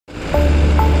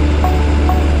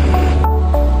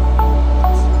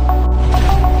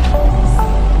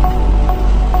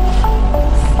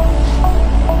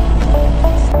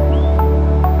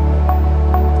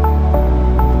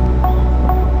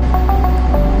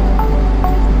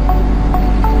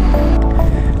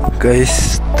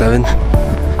Guys, Davin,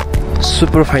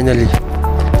 super finally.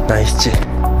 Nice.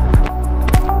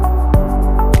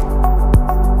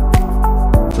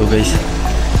 So guys,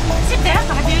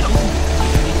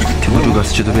 Thimphu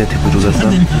갔어. 주도면 Thimphu 갔어.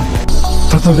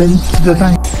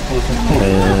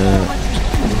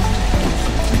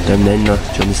 Time 9 now,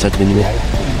 journey start anyway.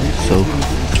 So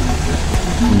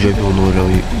enjoy the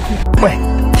whole. Wait,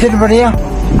 Thimphu.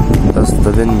 That's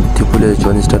Davin. Thimphu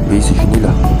journey start base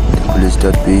junila. Thimphu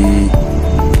start be.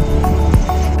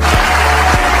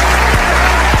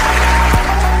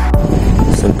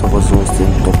 Sentosa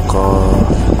Sentoka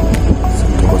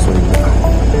Sentosa.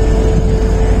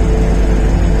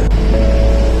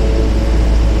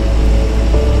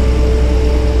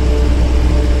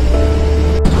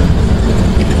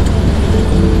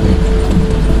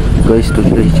 Guys,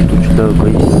 Tochila hichi Tochila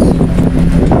guys.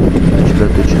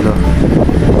 Tochila.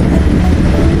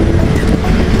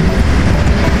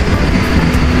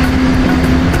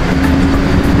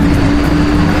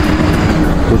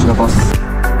 Tochila pass.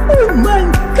 Oh my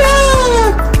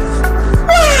god!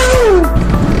 Wow!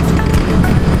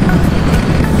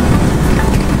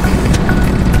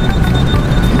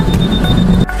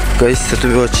 Guys, satu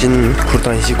watching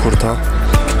kurta isi kurta.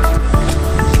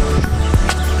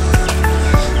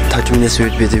 Takimine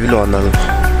söğüt bedi bile anladım.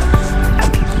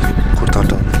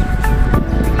 Kurtardı.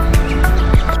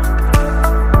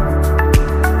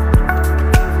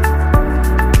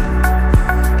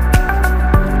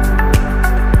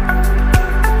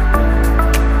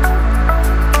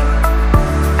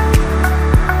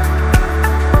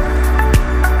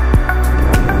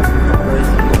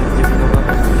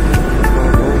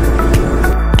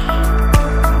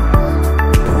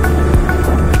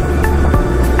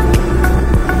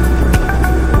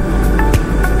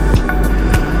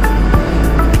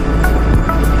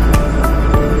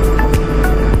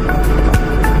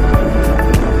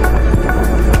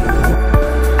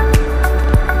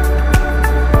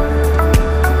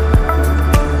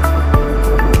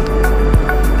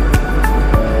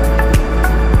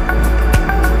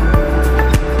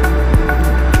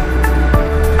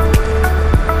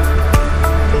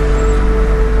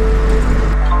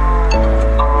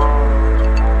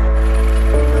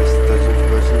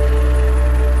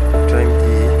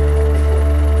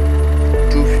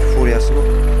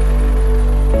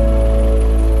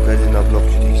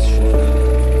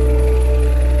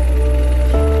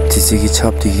 Sigi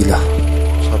chapti gila.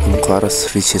 Chapun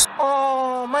karas riches.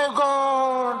 Oh my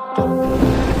god!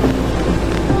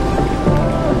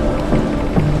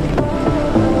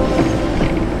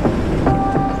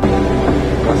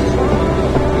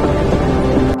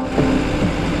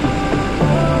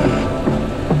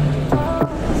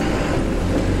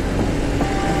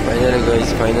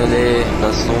 Finally guys,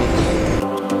 last song.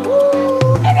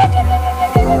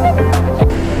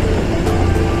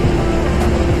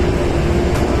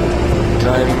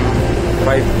 Time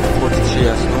 5:43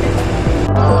 as no.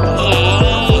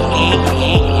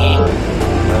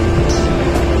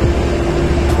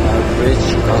 Average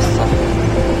kasa.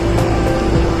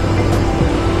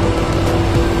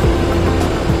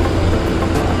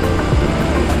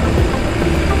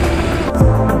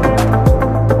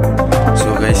 So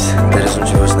guys, there is some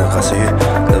viewers na kasa yu.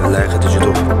 Laya kata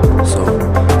judo. So,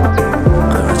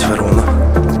 kaya charo na.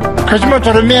 Kachima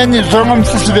toromiyani zorgam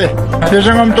sisbe.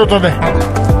 Tejangam totobe.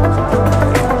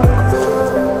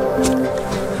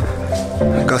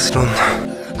 Gaston.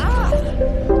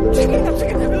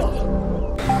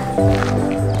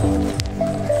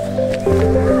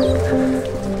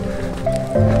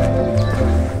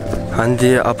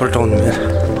 Andi upper town में.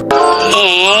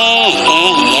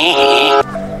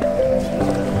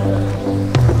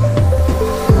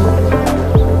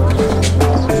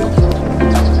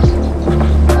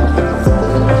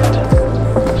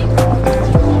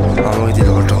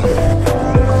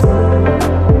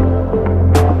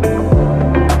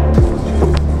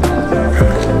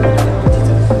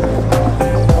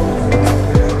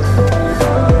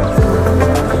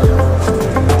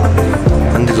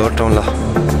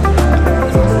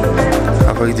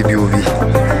 Di BOV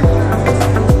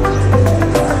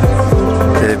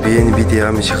BNB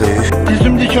diye mi çıkıyor?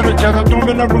 Bizim dışarı cada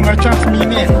tombeler bunga chans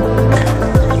mimi.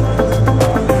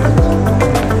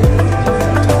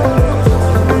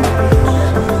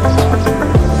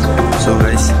 So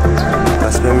guys,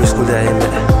 last time we school day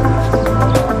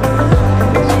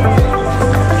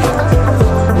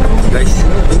guys,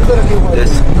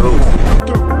 let's go.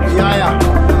 Laya.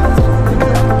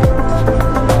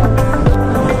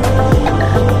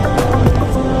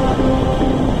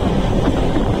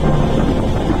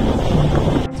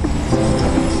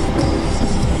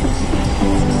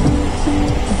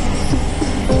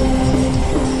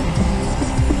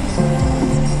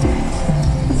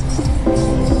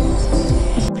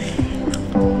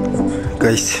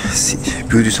 Guys, see,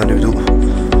 beauty sana itu.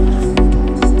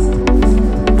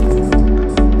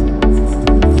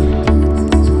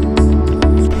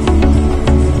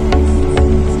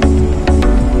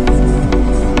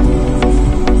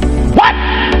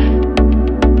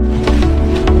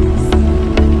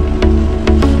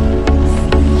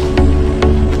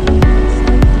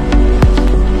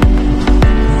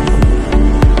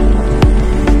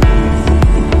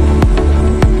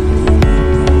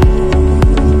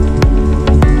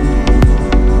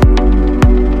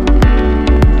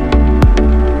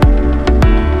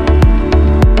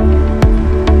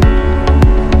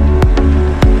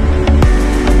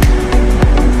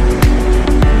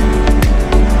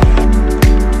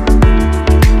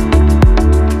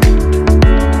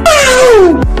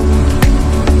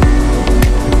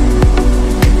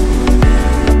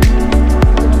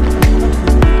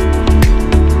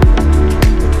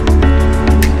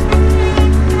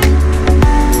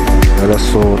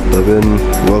 So, da bin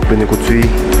work bin ikut sui.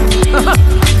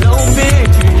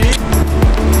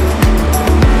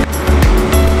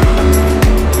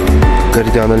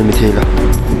 Gari jaana le mithela.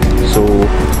 So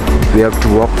we have to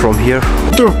walk from here.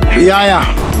 Yeah.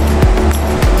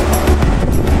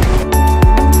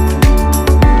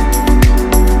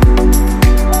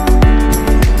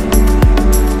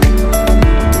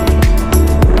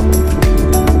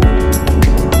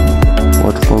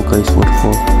 Waterfall, guys,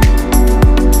 waterfall.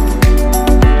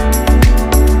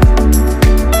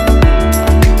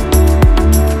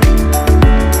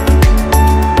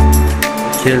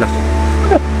 Kela.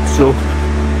 So,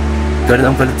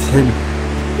 garidang palitin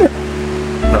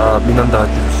na binanda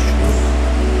dito.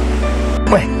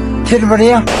 Wait, Thimphu.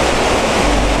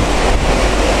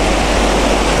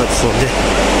 That's all it.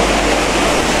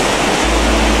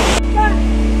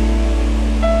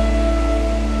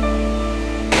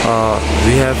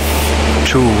 We have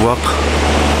to walk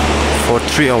for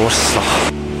 3 hours.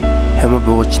 Hema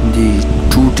bogo chindi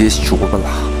 2 days chugabala.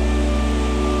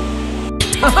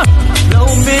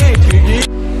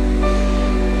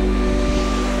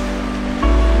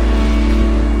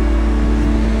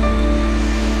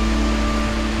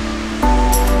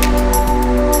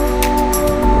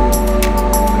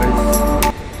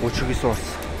 모추기 소스.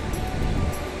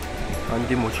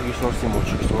 안디 모추기 소스,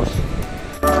 모추기 소스.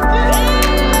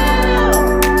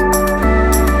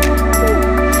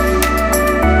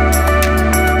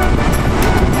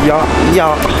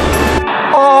 Ja.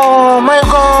 Oh my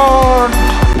god!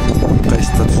 Guys,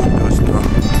 dat is het.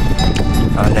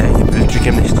 Laya, je wilt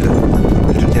hem niet.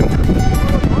 Wilt hem.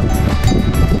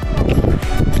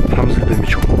 Hamza ben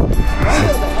çok.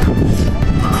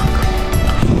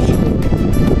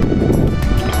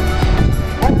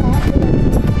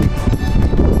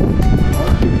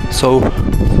 So,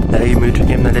 Laya moet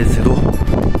hem naar deze door.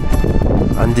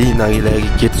 Andi naar Laya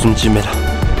geht zum Gimela.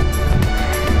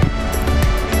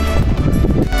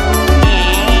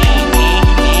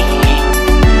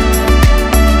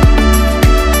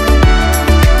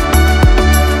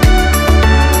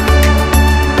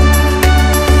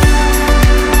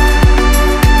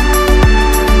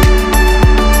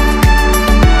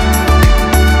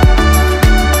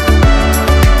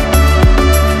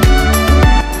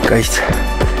 Guys,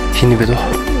 sini betul.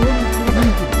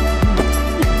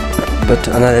 But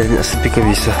another speaker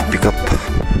visa pick up.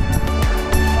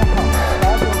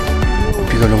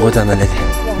 Pick up logo dan another.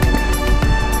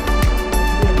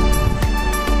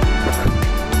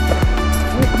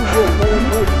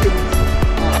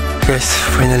 Guys,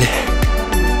 finally.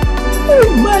 Oh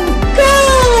my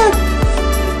god!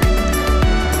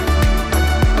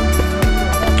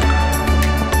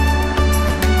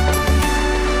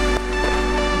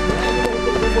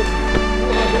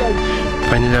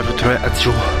 Finally, I have to try at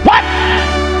you. What?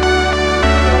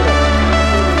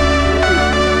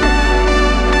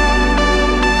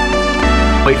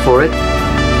 Wait for it.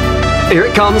 Here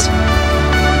it comes.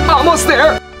 Almost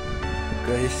there.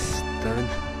 Guys, done.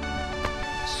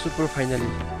 Super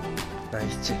finally.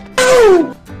 Nice.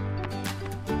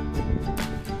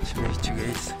 Nice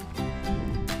guys.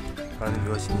 And we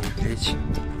was in your page.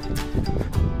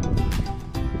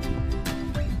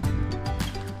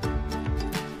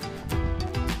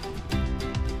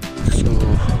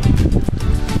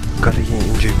 Gotta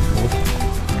enjoy more,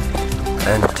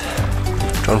 and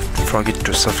don't forget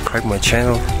to subscribe my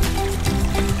channel,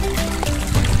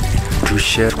 to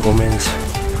share comments,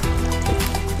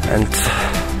 and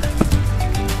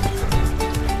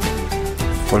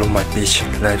follow my page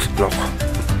live blog.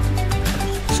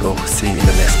 So see you in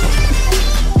the next one.